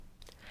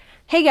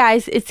Hey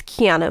guys, it's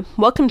Kiana.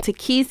 Welcome to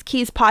Keys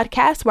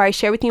Podcast, where I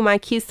share with you my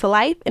keys to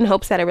life in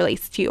hopes that it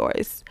relates to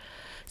yours.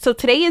 So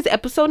today is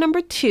episode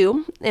number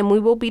 2, and we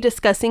will be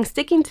discussing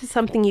sticking to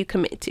something you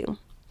commit to.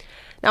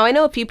 Now, I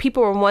know a few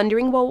people were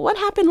wondering, well, what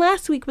happened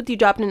last week with you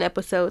dropping an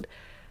episode?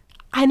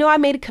 I know I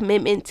made a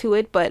commitment to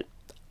it, but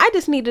I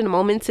just needed a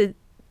moment to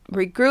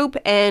regroup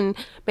and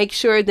make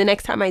sure the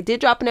next time I did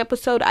drop an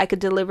episode, I could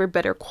deliver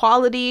better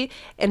quality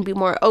and be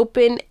more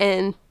open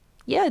and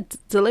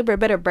deliver a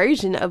better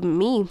version of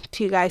me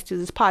to you guys through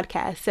this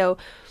podcast. So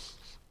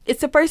it's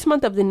the first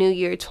month of the new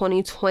year,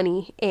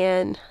 2020.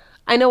 And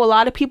I know a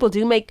lot of people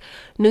do make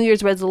New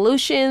Year's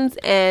resolutions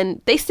and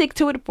they stick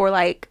to it for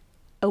like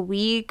a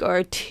week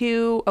or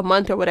two, a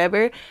month or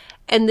whatever.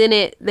 And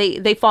then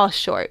they fall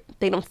short.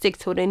 They don't stick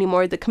to it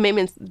anymore. The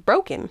commitment's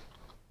broken.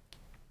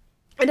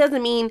 It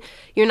doesn't mean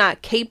you're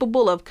not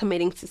capable of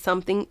committing to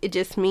something. It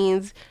just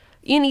means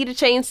you need to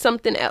change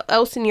something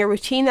else in your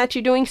routine that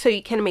you're doing so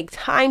you can make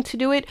time to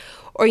do it,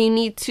 or you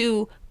need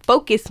to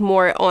focus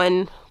more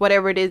on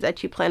whatever it is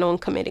that you plan on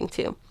committing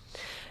to.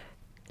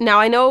 Now,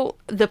 I know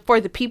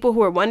for the people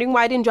who are wondering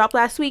why I didn't drop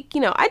last week,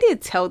 I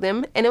did tell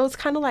them, and it was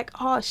kind of like,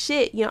 oh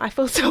shit, I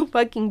feel so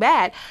fucking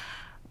bad.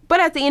 But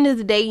at the end of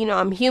the day,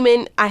 I'm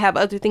human. I have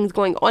other things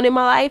going on in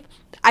my life.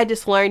 I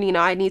just learned,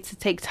 I need to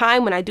take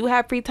time when I do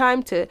have free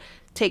time to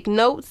take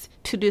notes,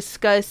 to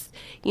discuss,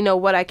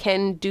 what I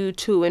can do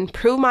to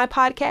improve my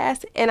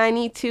podcast. And I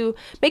need to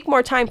make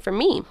more time for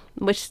me,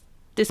 which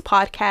this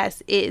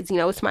podcast is,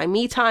 it's my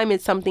me time.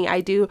 It's something I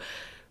do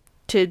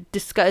to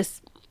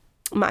discuss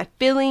my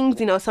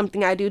feelings,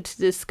 something I do to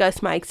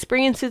discuss my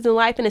experiences in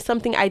life. And it's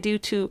something I do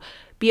to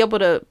be able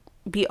to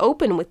be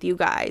open with you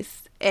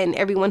guys and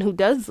everyone who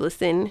does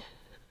listen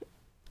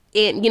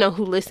and,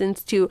 who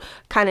listens to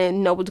kind of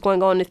know what's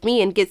going on with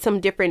me and get some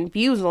different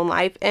views on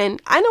life.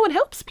 And I know it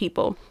helps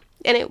people.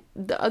 And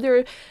the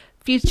other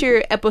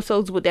future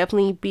episodes will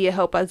definitely be a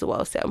help as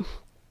well. So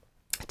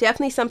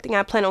definitely something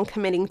I plan on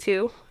committing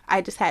to.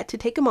 I just had to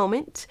take a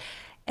moment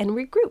and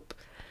regroup.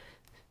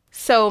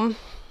 So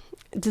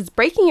does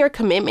breaking your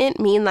commitment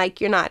mean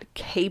like you're not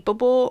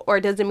capable, or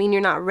does it mean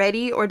you're not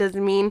ready, or does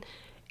it mean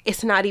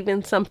it's not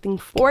even something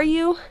for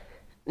you?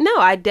 No,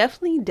 I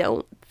definitely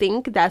don't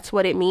think that's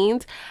what it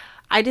means.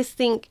 I just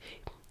think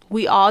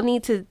we all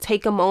need to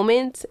take a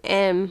moment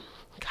and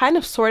kind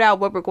of sort out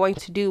what we're going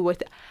to do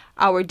with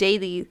our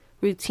daily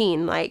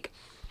routine. Like,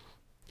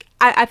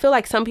 I feel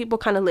like some people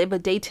kind of live a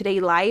day-to-day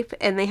life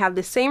and they have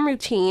the same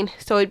routine.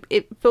 So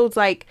it feels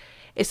like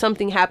it's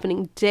something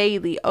happening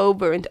daily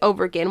over and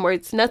over again where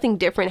it's nothing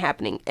different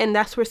happening. And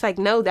that's where it's like,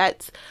 no,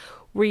 that's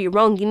where you're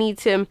wrong. You need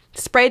to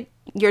spread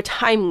your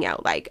timing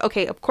out. Like,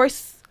 okay, of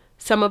course,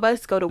 some of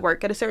us go to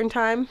work at a certain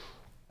time,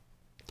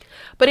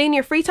 but in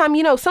your free time,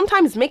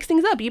 sometimes mix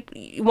things up.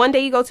 One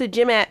day you go to the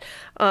gym at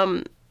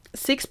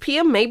 6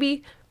 p.m.,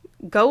 maybe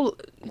go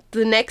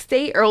the next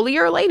day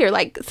earlier or later.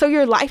 Like, so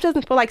your life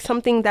doesn't feel like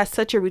something that's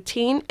such a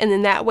routine. And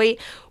then that way,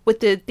 with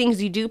the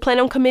things you do plan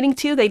on committing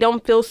to, they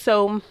don't feel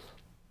so,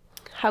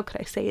 how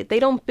could I say it? They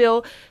don't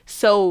feel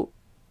so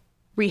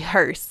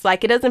rehearsed.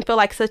 Like, it doesn't feel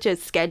like such a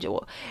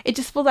schedule. It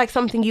just feels like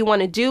something you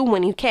want to do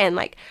when you can.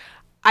 Like,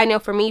 I know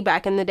for me,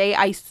 back in the day,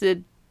 I used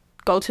to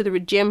go to the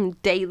gym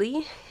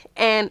daily.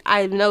 And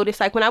I noticed,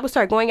 like, when I would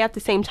start going at the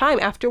same time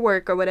after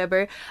work or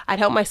whatever, I'd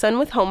help my son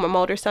with homework, my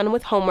older son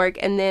with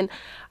homework, and then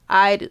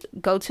I'd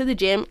go to the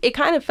gym. It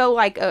kind of felt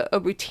like a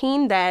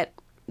routine that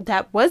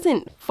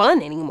wasn't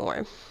fun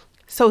anymore.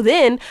 So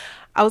then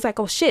I was like,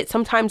 oh shit,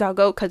 sometimes I'll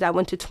go because I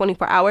went to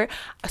 24-hour.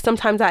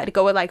 Sometimes I had to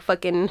go at like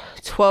fucking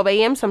 12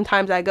 a.m.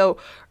 Sometimes I go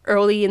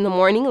early in the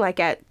morning,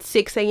 like at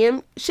 6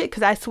 a.m. Shit,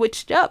 because I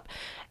switched up.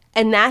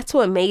 And that's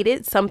what made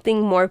it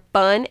something more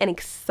fun and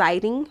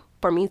exciting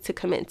for me to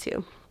commit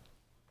to.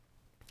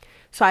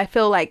 So I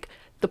feel like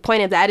the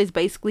point of that is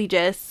basically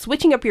just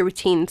switching up your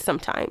routine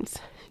sometimes.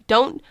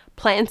 Don't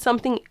plan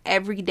something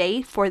every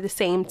day for the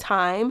same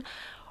time.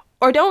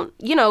 Or don't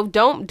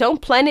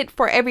plan it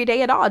for every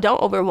day at all.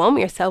 Don't overwhelm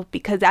yourself,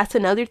 because that's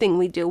another thing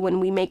we do when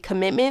we make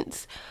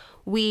commitments.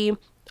 We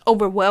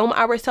overwhelm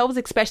ourselves,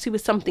 especially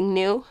with something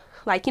new.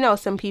 Like,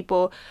 some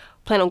people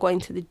plan on going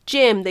to the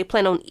gym. They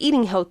plan on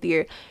eating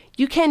healthier.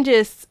 You can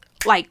just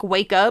like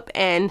wake up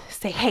and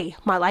say, hey,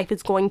 my life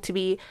is going to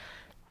be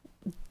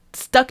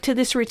stuck to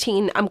this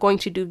routine. I'm going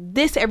to do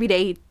this every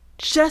day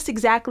just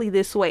exactly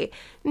this way.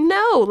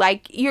 No,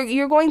 like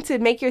you're going to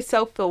make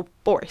yourself feel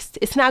forced.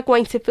 It's not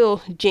going to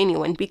feel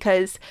genuine,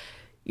 because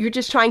you're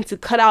just trying to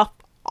cut off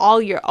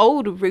all your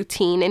old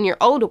routine and your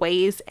old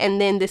ways.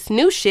 And then this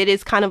new shit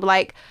is kind of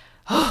like,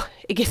 oh,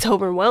 it gets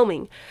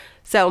overwhelming.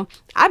 So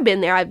I've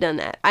been there. I've done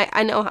that.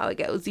 I know how it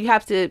goes. You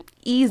have to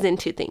ease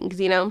into things,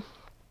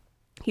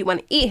 You want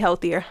to eat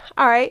healthier.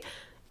 All right.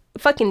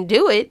 Fucking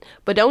do it.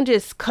 But don't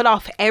just cut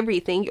off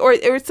everything. Or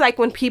it's like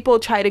when people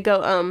try to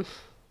go,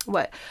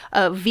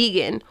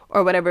 vegan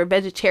or whatever,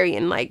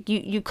 vegetarian. Like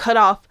you cut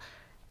off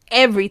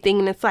everything.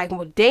 And it's like,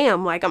 well,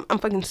 damn, like I'm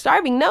fucking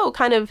starving. No,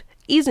 kind of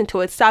ease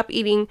into it. Stop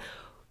eating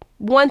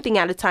one thing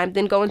at a time,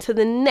 then go into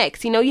the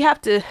next. You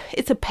have to,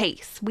 it's a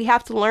pace. We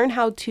have to learn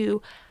how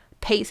to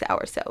pace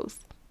ourselves.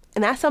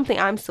 And that's something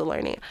I'm still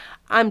learning.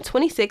 I'm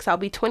 26, I'll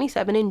be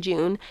 27 in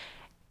June,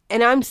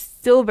 and I'm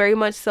still very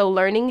much so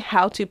learning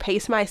how to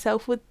pace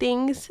myself with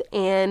things,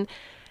 and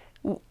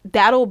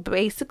that'll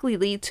basically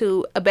lead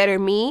to a better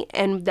me,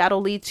 and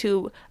that'll lead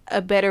to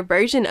a better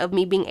version of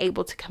me being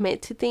able to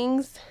commit to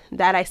things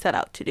that I set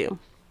out to do.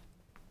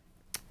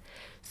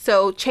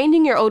 So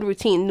changing your old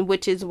routine,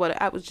 which is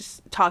what I was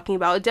just talking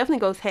about, it definitely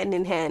goes hand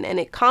in hand, and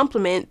it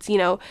complements,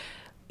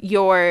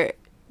 your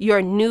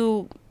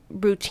new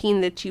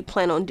routine that you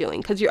plan on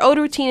doing, because your old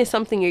routine is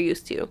something you're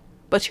used to,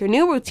 but your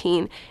new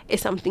routine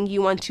is something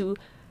you want to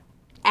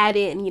add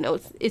in.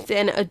 It's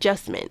an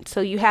adjustment,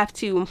 so you have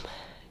to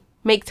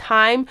make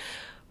time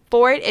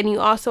for it, and you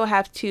also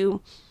have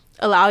to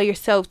allow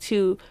yourself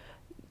to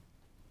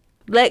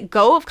let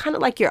go of kind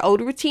of like your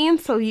old routine,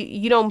 so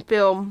you don't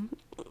feel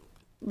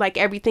like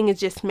everything is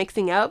just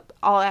mixing up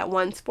all at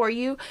once for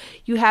you.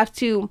 You have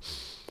to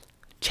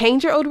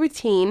change your old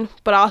routine,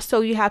 but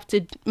also you have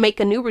to make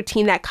a new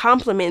routine that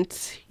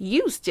complements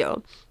you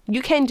still.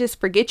 You can't just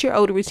forget your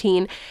old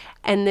routine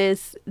and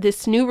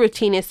this new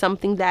routine is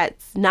something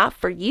that's not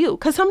for you.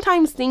 Because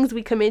sometimes things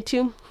we commit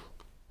to,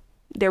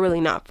 they're really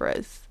not for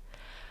us.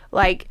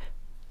 Like,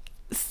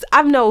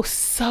 I've known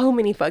so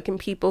many fucking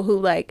people who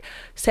like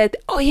said,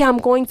 oh yeah, I'm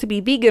going to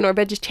be vegan or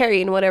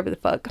vegetarian, whatever the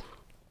fuck.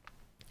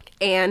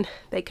 And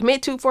they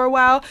commit to it for a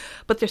while,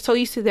 but they're so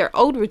used to their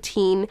old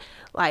routine,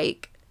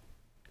 like,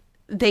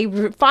 they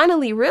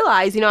finally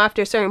realize,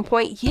 after a certain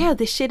point, yeah,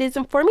 this shit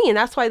isn't for me. And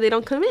that's why they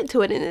don't commit to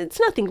it. And it's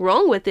nothing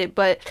wrong with it.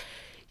 But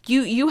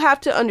you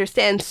have to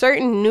understand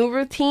certain new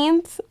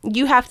routines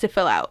you have to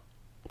fill out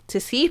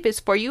to see if it's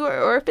for you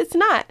or if it's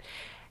not.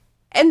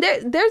 And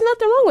there's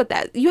nothing wrong with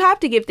that. You have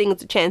to give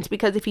things a chance,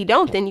 because if you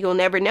don't, then you'll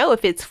never know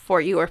if it's for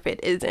you or if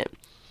it isn't.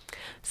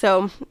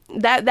 So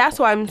that's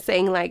why I'm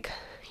saying, like,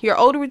 your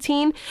old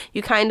routine,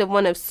 you kind of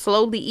want to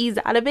slowly ease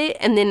out of it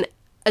and then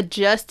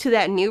adjust to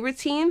that new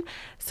routine,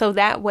 so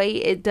that way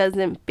it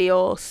doesn't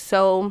feel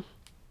so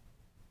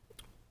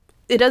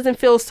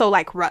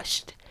like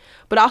rushed.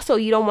 But also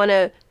you don't want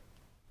to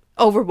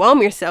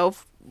overwhelm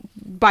yourself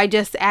by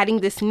just adding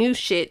this new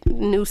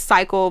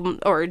cycle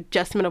or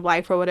adjustment of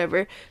life or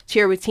whatever to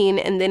your routine,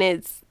 and then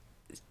it's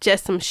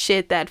just some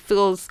shit that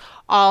feels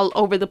all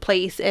over the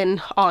place and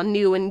all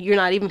new, and you're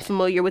not even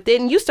familiar with it,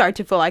 and you start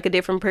to feel like a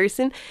different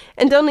person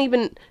and don't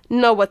even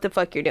know what the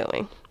fuck you're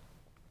doing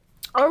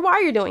or why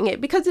you're doing it,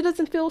 because it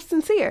doesn't feel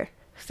sincere.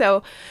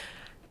 So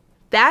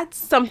that's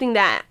something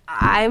that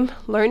I'm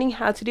learning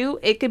how to do.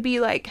 It could be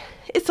like,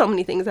 it's so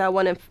many things I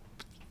want to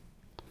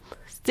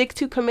stick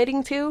to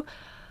committing to.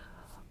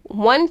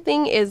 One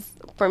thing is,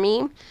 for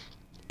me,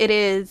 it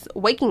is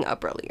waking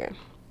up earlier.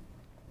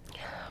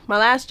 My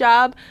last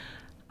job,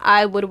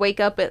 I would wake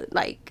up at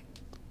like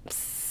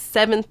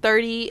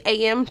 7:30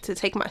 a.m. to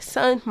take my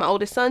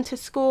oldest son to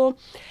school.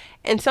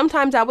 And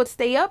sometimes I would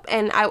stay up,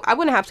 and I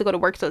wouldn't have to go to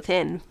work till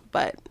 10,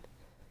 but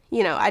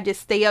I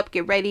just stay up,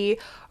 get ready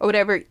or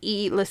whatever,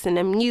 eat, listen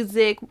to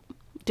music,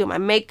 do my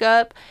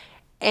makeup.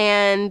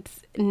 And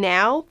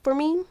now for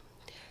me,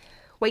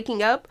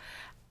 waking up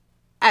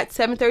at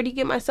 7:30,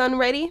 get my son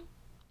ready,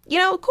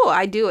 cool,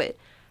 I do it.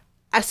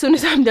 As soon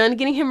as I'm done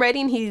getting him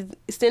ready and he's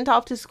sent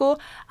off to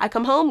school, I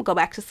come home, go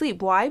back to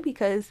sleep. Why?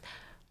 Because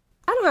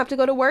I don't have to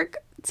go to work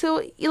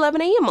till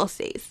 11 a.m. most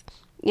days,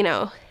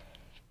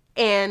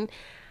 and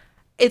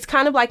it's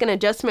kind of like an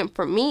adjustment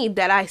for me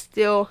that I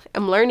still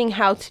am learning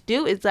how to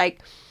do. It's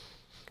like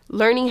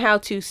learning how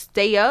to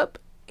stay up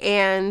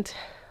and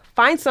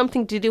find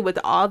something to do with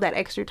all that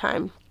extra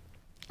time.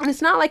 And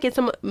it's not like it's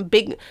some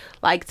big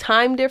like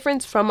time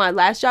difference from my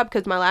last job,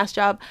 because my last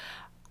job,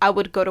 I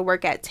would go to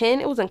work at 10.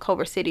 It was in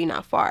Culver City,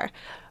 not far.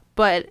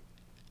 But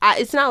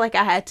it's not like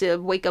I had to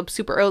wake up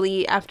super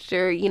early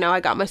after, I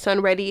got my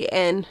son ready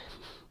and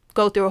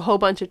go through a whole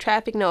bunch of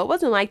traffic. No, it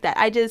wasn't like that.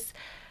 I just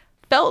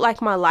felt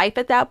like my life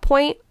at that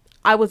point,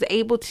 I was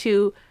able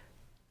to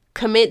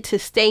commit to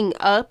staying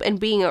up and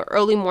being an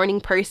early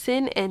morning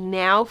person. And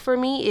now for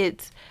me,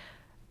 it's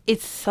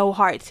so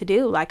hard to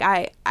do. Like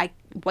I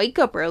wake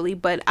up early,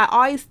 but I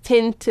always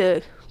tend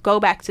to go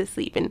back to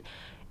sleep. And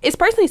it's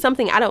personally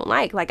something I don't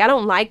like. Like, I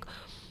don't like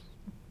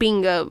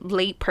being a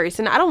late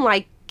person. I don't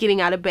like getting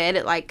out of bed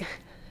at like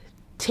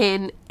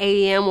 10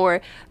 a.m.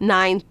 or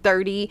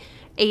 9:30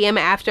 a.m.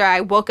 after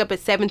I woke up at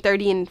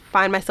 7:30 and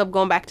find myself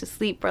going back to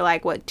sleep for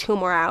like 2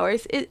 more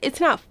hours. It's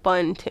not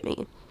fun to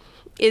me.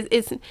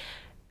 It's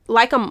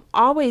like I'm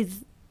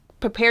always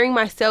preparing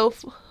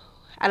myself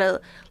at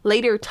a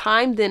later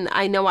time than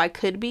I know I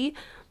could be.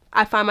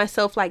 I find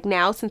myself like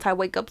now, since I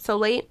wake up so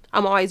late,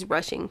 I'm always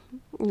rushing.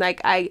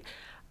 Like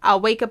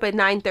I'll wake up at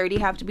 9:30,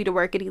 have to be to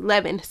work at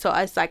 11. So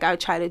it's like I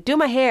try to do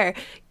my hair,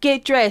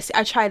 get dressed.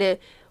 I try to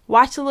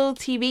watch a little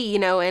TV,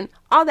 and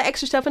all the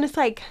extra stuff. And it's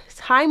like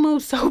time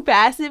moves so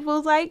fast. It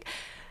feels like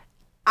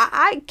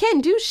I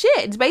can't do shit.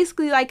 It's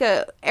basically like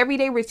a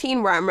everyday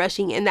routine where I'm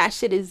rushing, and that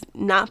shit is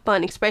not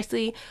fun,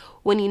 especially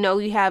when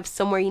you have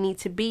somewhere you need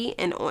to be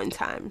and on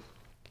time.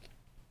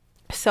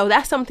 So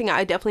that's something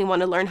I definitely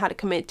want to learn how to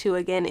commit to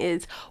again,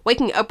 is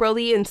waking up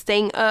early and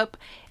staying up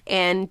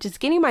and just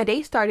getting my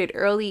day started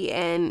early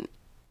and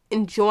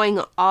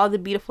enjoying all the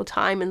beautiful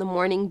time in the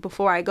morning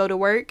before I go to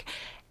work,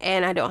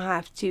 and I don't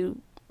have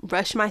to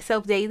rush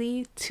myself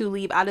daily to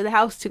leave out of the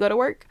house to go to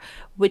work,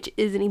 which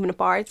isn't even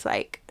far. It's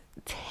like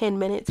 10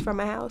 minutes from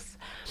my house.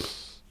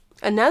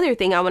 Another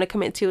thing I want to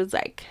commit to is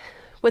like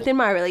within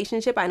my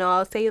relationship, I know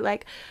I'll say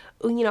like,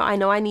 you know, I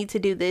know I need to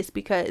do this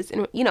because,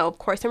 you know, of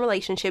course in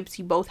relationships,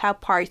 you both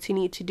have parts you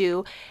need to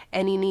do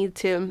and you need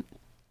to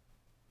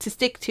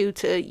stick to,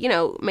 you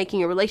know, making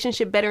your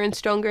relationship better and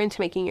stronger and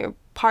to making your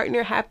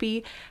partner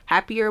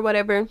happier,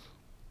 whatever.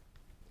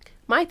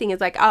 My thing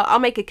is like, I'll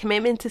make a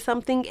commitment to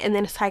something and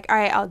then it's like, all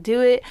right, I'll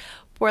do it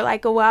for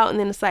like a while. And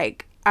then it's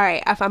like, all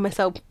right, I find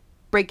myself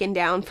breaking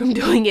down from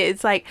doing it.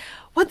 It's like,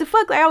 what the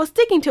fuck? Like I was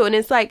sticking to it. And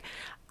it's like,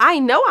 I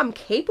know I'm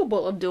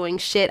capable of doing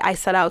shit I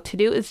set out to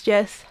do. It's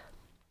just,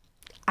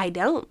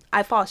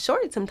 I fall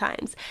short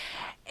sometimes.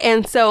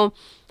 And so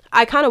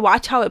I kind of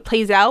watch how it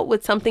plays out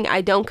with something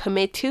I don't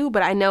commit to,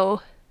 but I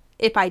know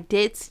if I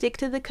did stick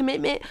to the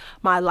commitment,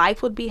 my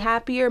life would be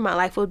happier, my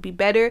life would be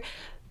better,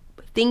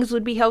 things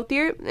would be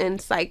healthier. And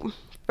it's like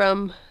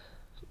from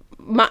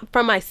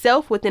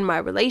myself, within my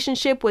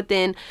relationship,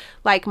 within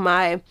like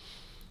my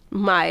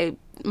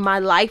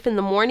life in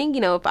the morning.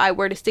 You know, if I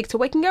were to stick to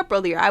waking up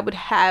earlier, I would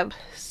have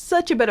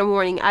such a better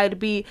morning. I'd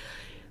be,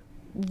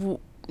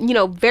 you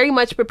know, very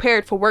much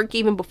prepared for work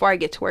even before I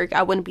get to work.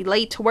 I wouldn't be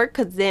late to work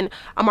because then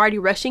I'm already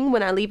rushing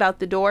when I leave out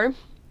the door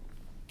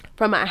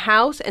from my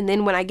house. And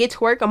then when I get to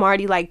work, I'm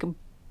already like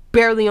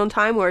barely on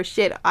time, or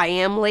shit, I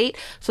am late.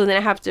 So then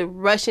I have to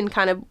rush and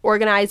kind of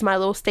organize my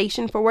little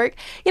station for work.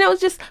 You know,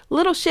 it's just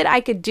little shit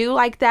I could do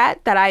like that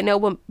I know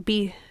would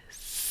be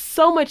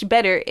so much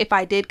better if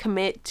I did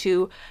commit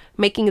to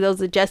making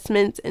those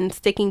adjustments and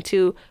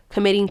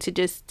committing to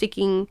just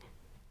sticking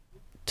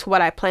to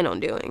what I plan on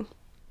doing.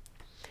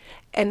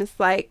 And it's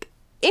like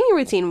any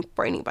routine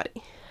for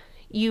anybody.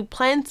 You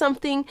plan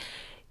something,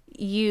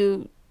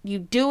 you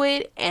do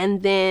it,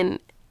 and then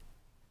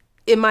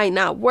it might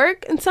not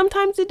work, and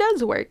sometimes it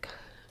does work.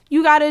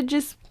 You gotta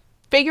just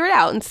figure it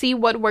out and see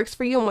what works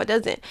for you and what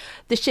doesn't.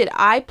 The shit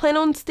I plan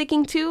on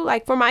sticking to,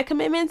 like for my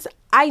commitments,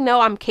 I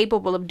know I'm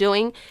capable of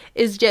doing.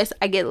 Is just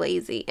I get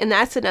lazy. And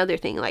that's another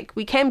thing. Like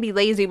we can be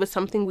lazy with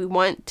something we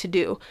want to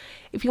do.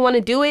 If you want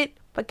to do it,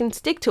 fucking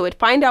stick to it.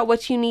 Find out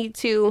what you need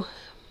to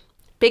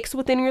fix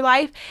within your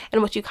life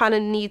and what you kind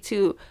of need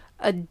to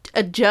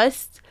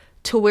adjust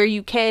to where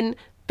you can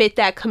fit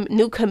that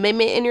new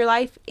commitment in your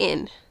life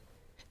in.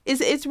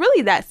 It's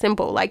really that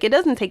simple. Like it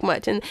doesn't take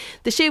much. And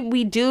the shit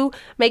we do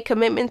make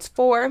commitments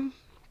for,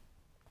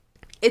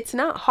 it's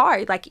not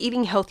hard. Like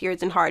eating healthier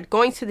isn't hard.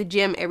 Going to the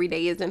gym every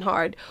day isn't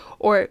hard.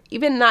 Or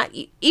even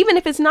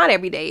if it's not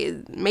every day,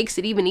 it makes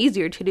it even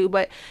easier to do.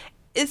 But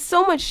it's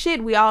so much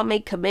shit we all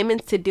make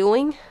commitments to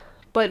doing,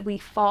 but we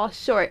fall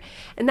short.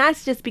 And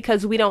that's just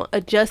because we don't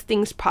adjust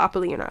things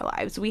properly in our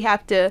lives. We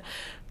have to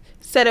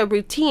set a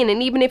routine.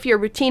 And even if your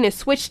routine is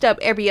switched up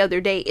every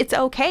other day, it's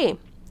okay.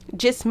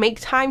 Just make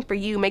time for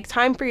you, make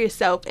time for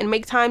yourself, and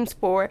make time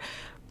for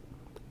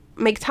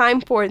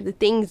the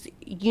things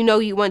you know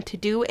you want to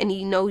do and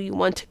you know you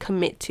want to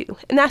commit to.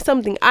 And that's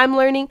something I'm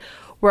learning.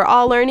 We're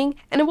all learning,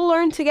 and we'll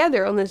learn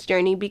together on this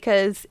journey,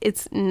 because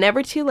it's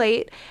never too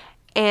late,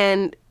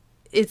 and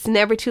it's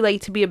never too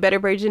late to be a better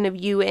version of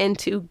you and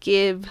to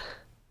give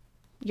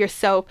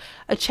yourself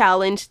a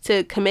challenge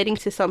to committing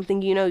to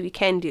something you know you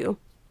can do.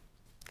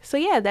 So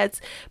yeah,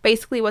 that's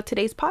basically what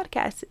today's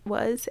podcast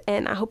was.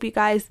 And I hope you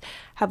guys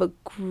have a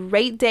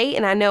great day.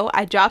 And I know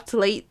I dropped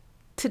late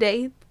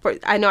today.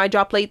 I know I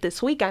dropped late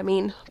this week,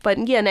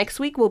 but yeah,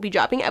 next week we'll be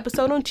dropping an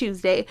episode on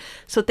Tuesday.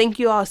 So thank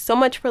you all so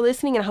much for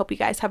listening, and I hope you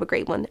guys have a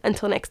great one.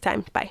 Until next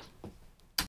time, bye.